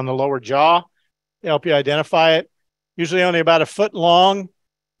eye on the lower jaw to help you identify it. Usually only about 1 foot long.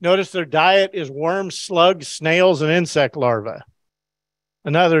 Notice their diet is worms, slugs, snails, and insect larvae.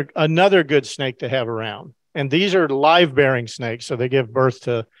 Another good snake to have around. And these are live-bearing snakes, so they give birth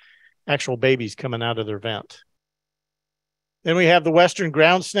to actual babies coming out of their vent. Then we have the western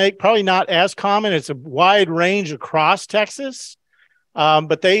ground snake, probably not as common. It's a wide range across Texas,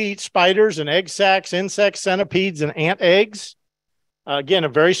 but they eat spiders and egg sacs, insects, centipedes, and ant eggs. Again, a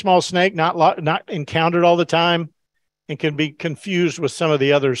very small snake, not encountered all the time, and can be confused with some of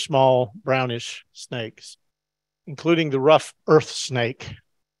the other small brownish snakes, including the rough earth snake.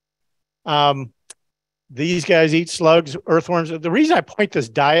 These guys eat slugs, earthworms. The reason I point this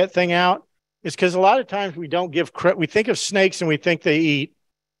diet thing out is because a lot of times we don't give credit. We think of snakes and we think they eat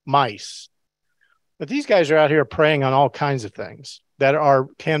mice, but these guys are out here preying on all kinds of things that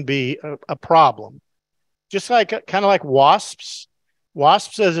can be a problem. Just like kind of like wasps.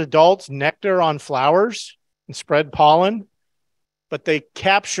 Wasps as adults nectar on flowers and spread pollen, but they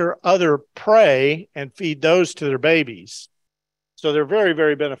capture other prey and feed those to their babies. So they're very,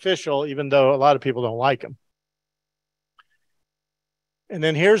 very beneficial, even though a lot of people don't like them. And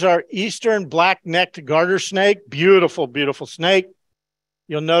then here's our eastern black-necked garter snake. Beautiful, beautiful snake.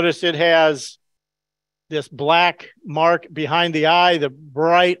 You'll notice it has this black mark behind the eye, the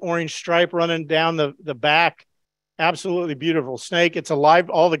bright orange stripe running down the back. Absolutely beautiful snake. It's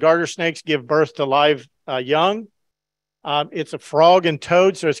alive. All the garter snakes give birth to live young. It's a frog and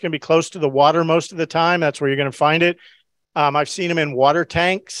toad, so it's going to be close to the water most of the time. That's where you're going to find it. I've seen them in water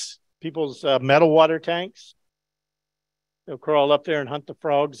tanks, people's metal water tanks. They'll crawl up there and hunt the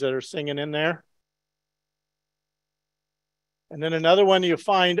frogs that are singing in there. And then another one you'll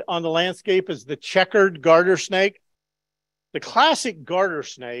find on the landscape is the checkered garter snake. The classic garter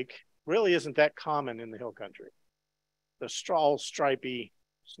snake really isn't that common in the hill country. The straw stripy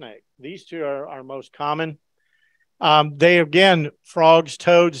snake. These two are most common. They, again, frogs,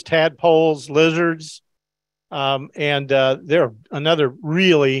 toads, tadpoles, lizards, and they're another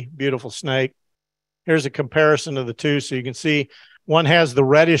really beautiful snake. Here's a comparison of the two, so you can see one has the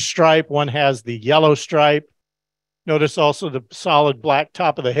reddish stripe, one has the yellow stripe. Notice also the solid black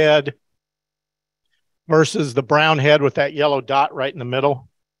top of the head versus the brown head with that yellow dot right in the middle.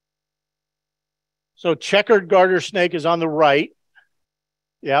 So checkered garter snake is on the right.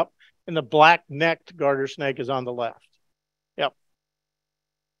 Yep. And the black-necked garter snake is on the left. Yep.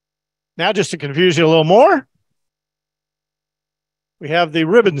 Now, just to confuse you a little more, we have the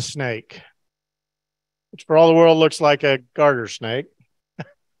ribbon snake, which for all the world looks like a garter snake.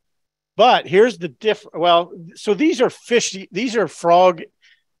 But here's the difference. Well, so these are these are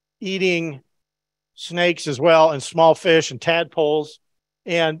frog-eating snakes as well, and small fish and tadpoles.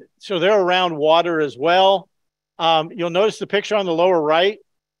 And so they're around water as well. You'll notice the picture on the lower right.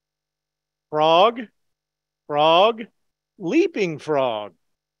 Frog, leaping frog,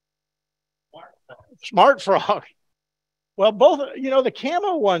 smart frog. Well, both, the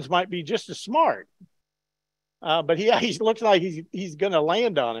camo ones might be just as smart. But he looks like he's going to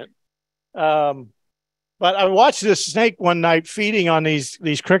land on it. But I watched this snake one night feeding on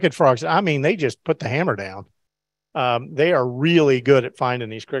these cricket frogs. I mean, they just put the hammer down. They are really good at finding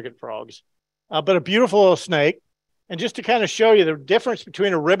these cricket frogs. But a beautiful little snake. And just to kind of show you the difference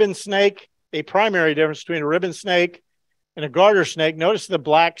between a ribbon snake, a primary difference between a ribbon snake and a garter snake, notice the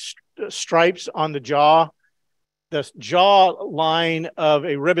black stripes on the jaw. The jaw line of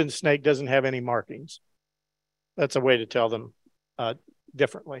a ribbon snake doesn't have any markings. That's a way to tell them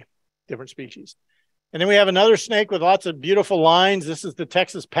differently, different species. And then we have another snake with lots of beautiful lines. This is the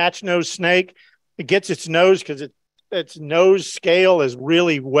Texas patch-nosed snake. It gets its nose because its nose scale is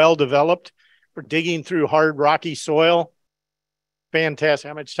really well developed for digging through hard, rocky soil. Fantastic.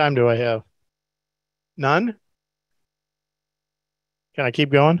 How much time do I have? None? Can I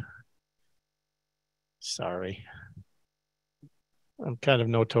keep going? Sorry. I'm kind of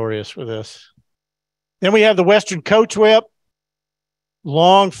notorious for this. Then we have the Western coach whip.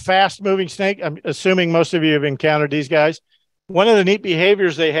 Long, fast-moving snake. I'm assuming most of you have encountered these guys. One of the neat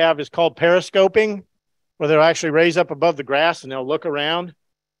behaviors they have is called periscoping, where they'll actually raise up above the grass and they'll look around.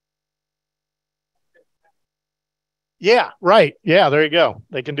 Yeah, right. Yeah, there you go.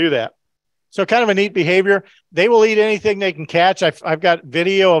 They can do that. So kind of a neat behavior. They will eat anything they can catch. I've got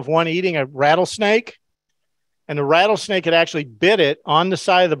video of one eating a rattlesnake, and the rattlesnake had actually bit it on the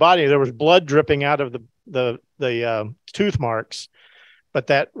side of the body. There was blood dripping out of the tooth marks, but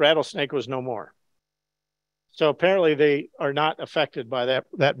that rattlesnake was no more. So apparently they are not affected by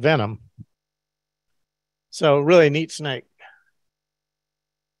that venom. So really neat snake.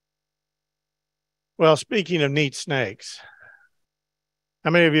 Well, speaking of neat snakes,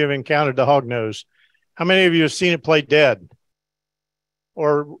 how many of you have encountered the hognose? How many of you have seen it play dead?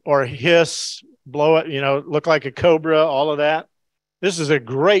 Or hiss, blow it, look like a cobra, all of that? This is a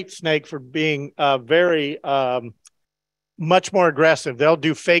great snake for being very much more aggressive. They'll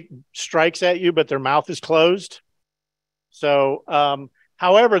do fake strikes at you, but their mouth is closed. So,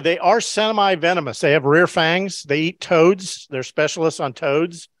 however, they are semi-venomous. They have rear fangs. They eat toads. They're specialists on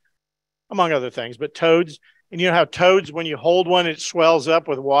toads, among other things, but toads. And you know how toads, when you hold one, it swells up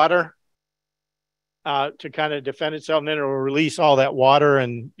with water to kind of defend itself, and then it will release all that water,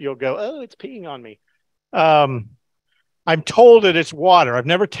 and you'll go, oh, it's peeing on me. I'm told that it's water. I've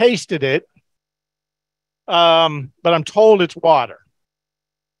never tasted it, but I'm told it's water.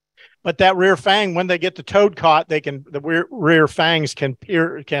 But that rear fang, when they get the toad caught, the rear fangs can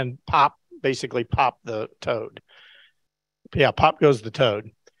pop, basically pop the toad. Yeah, pop goes the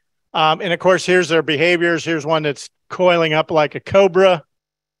toad. And of course, here's their behaviors. Here's one that's coiling up like a cobra.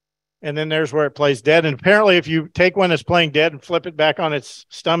 And then there's where it plays dead. And apparently, if you take one that's playing dead and flip it back on its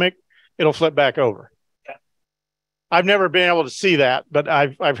stomach, it'll flip back over. Yeah. I've never been able to see that, but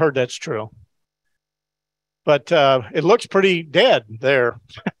I've heard that's true. But it looks pretty dead there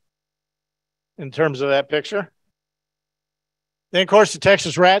in terms of that picture. Then, of course, the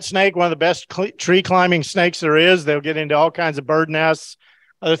Texas rat snake, one of the best tree climbing snakes there is. They'll get into all kinds of bird nests.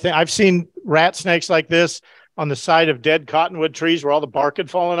 Other thing, I've seen rat snakes like this on the side of dead cottonwood trees where all the bark had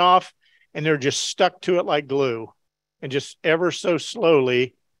fallen off, and they're just stuck to it like glue, and just ever so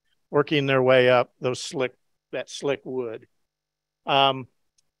slowly working their way up that slick wood. Gosh,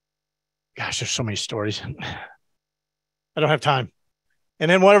 there's so many stories. I don't have time. And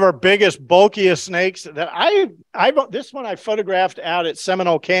then one of our biggest, bulkiest snakes that this one I photographed out at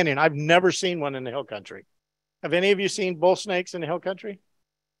Seminole Canyon. I've never seen one in the hill country. Have any of you seen bull snakes in the hill country?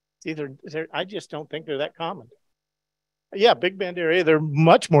 I just don't think they're that common. Yeah, Big Bend area, they're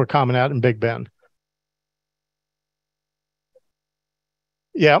much more common out in Big Bend.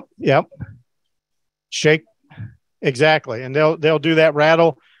 Yep. Shake, exactly. And they'll do that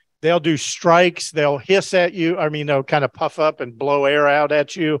rattle. They'll do strikes. They'll hiss at you. I mean, they'll kind of puff up and blow air out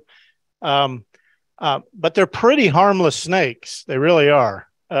at you. But they're pretty harmless snakes. They really are.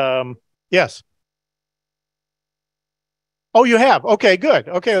 Yes. Oh, you have? Okay, good.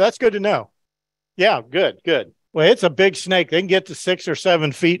 Okay, that's good to know. Yeah, good. Well, it's a big snake. They can get to 6 or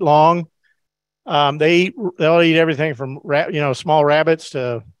 7 feet long. They'll eat everything from small rabbits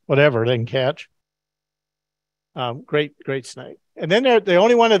to whatever they can catch. Great snake. And then the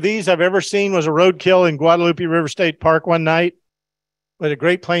only one of these I've ever seen was a roadkill in Guadalupe River State Park one night with a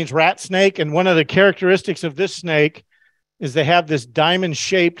Great Plains rat snake. And one of the characteristics of this snake is they have this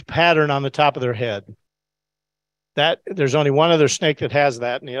diamond-shaped pattern on the top of their head. There's only one other snake that has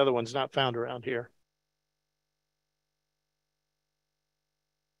that, and the other one's not found around here.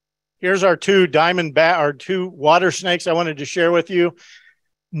 Here's our two water snakes I wanted to share with you.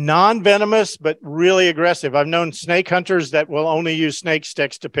 Non-venomous, but really aggressive. I've known snake hunters that will only use snake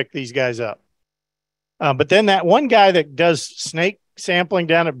sticks to pick these guys up. But then that one guy that does snake sampling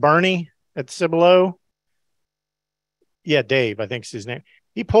down at Bernie at Cibolo, yeah, Dave, I think is his name.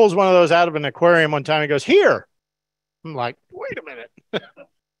 He pulls one of those out of an aquarium one time and goes, "Here." I'm like, wait a minute. I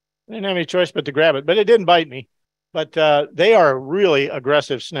didn't have any choice but to grab it, but it didn't bite me. But they are really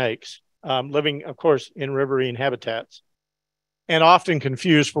aggressive snakes, living, of course, in riverine habitats, and often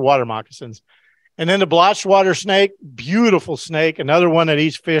confused for water moccasins. And then the blotched water snake, beautiful snake, another one that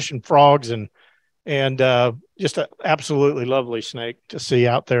eats fish and frogs, and just an absolutely lovely snake to see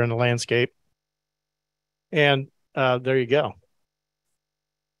out there in the landscape. And there you go.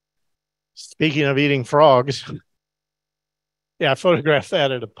 Speaking of eating frogs, yeah, I photographed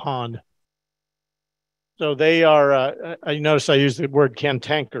that at a pond. So they are, I notice I use the word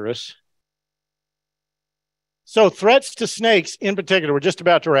cantankerous. So threats to snakes in particular, we're just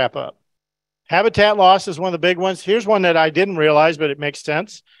about to wrap up. Habitat loss is one of the big ones. Here's one that I didn't realize, but it makes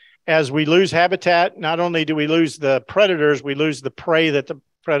sense. As we lose habitat, not only do we lose the predators, we lose the prey that the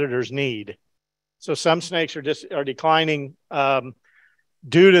predators need. So some snakes are declining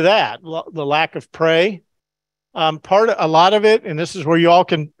due to that, the lack of prey. A lot of it, and this is where you all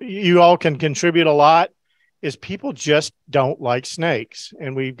can contribute a lot, is people just don't like snakes,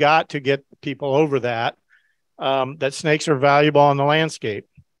 and we've got to get people over that. That snakes are valuable on the landscape.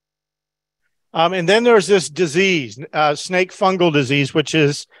 And then there's this disease, snake fungal disease, which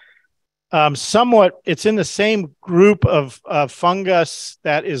is it's in the same group of fungus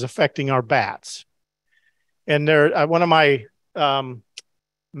that is affecting our bats. And one of my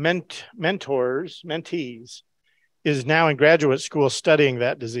mentees is now in graduate school studying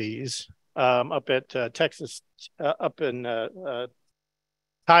that disease up at Texas, up in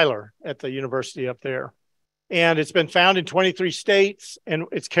Tyler at the university up there. And it's been found in 23 states, and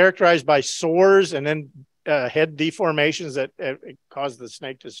it's characterized by sores and then head deformations that cause the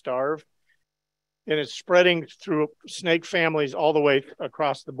snake to starve. and it's spreading through snake families all the way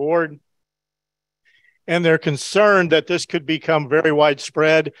across the board. And they're concerned that this could become very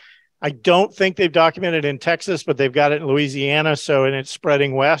widespread. I don't think they've documented in Texas, but they've got it in Louisiana. So, and it's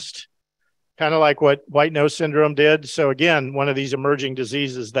spreading west, kind of like what white nose syndrome did. So again, one of these emerging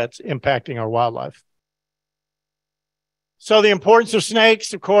diseases that's impacting our wildlife. So the importance of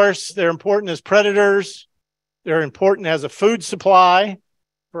snakes, of course, they're important as predators. They're important as a food supply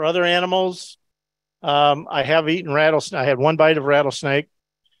for other animals. I have eaten rattlesnake. I had one bite of rattlesnake.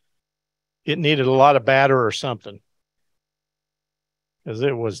 It needed a lot of batter or something, because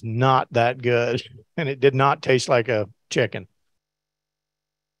it was not that good, and it did not taste like a chicken.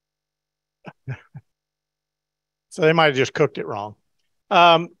 So they might have just cooked it wrong.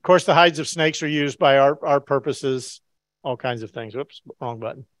 Of course, the hides of snakes are used by our purposes, all kinds of things. Whoops, wrong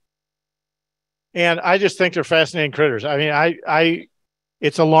button. And I just think they're fascinating critters. I mean,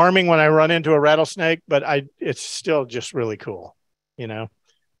 it's alarming when I run into a rattlesnake, but it's still just really cool, you know.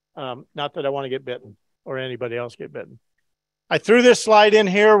 Not that I want to get bitten or anybody else get bitten. I threw this slide in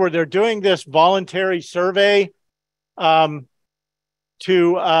here where they're doing this voluntary survey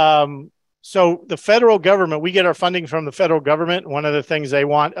so the federal government, we get our funding from the federal government. One of the things they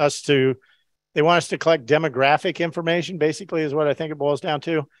want us to collect demographic information, basically, is what I think it boils down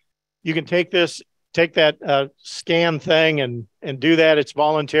to. You can take that scan thing and do that. It's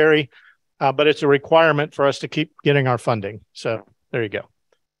voluntary, but it's a requirement for us to keep getting our funding. So there you go.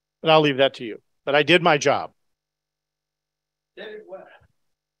 But I'll leave that to you. But I did my job. Did it well.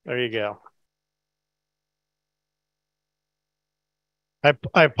 There you go.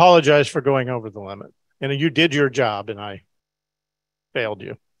 I apologize for going over the limit. And you did your job, and I failed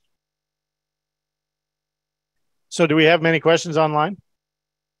you. So do we have many questions online?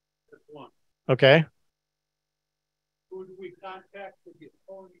 Just one. Okay. Who do we contact to get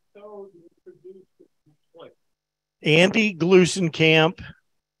pony toes and introduce to the place? Andy Glusenkamp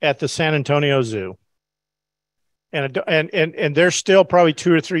at the San Antonio Zoo. And they're still probably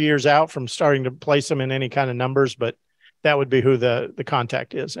 2 or 3 years out from starting to place them in any kind of numbers, but that would be who the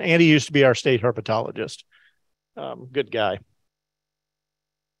contact is. Andy used to be our state herpetologist. Good guy.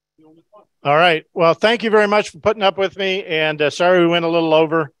 All right. Well, thank you very much for putting up with me. And sorry we went a little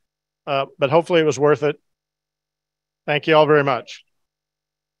over, but hopefully it was worth it. Thank you all very much.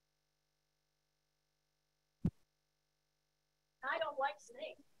 I don't like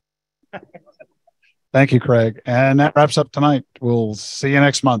snakes. Thank you, Craig. And that wraps up tonight. We'll see you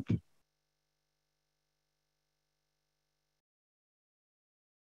next month.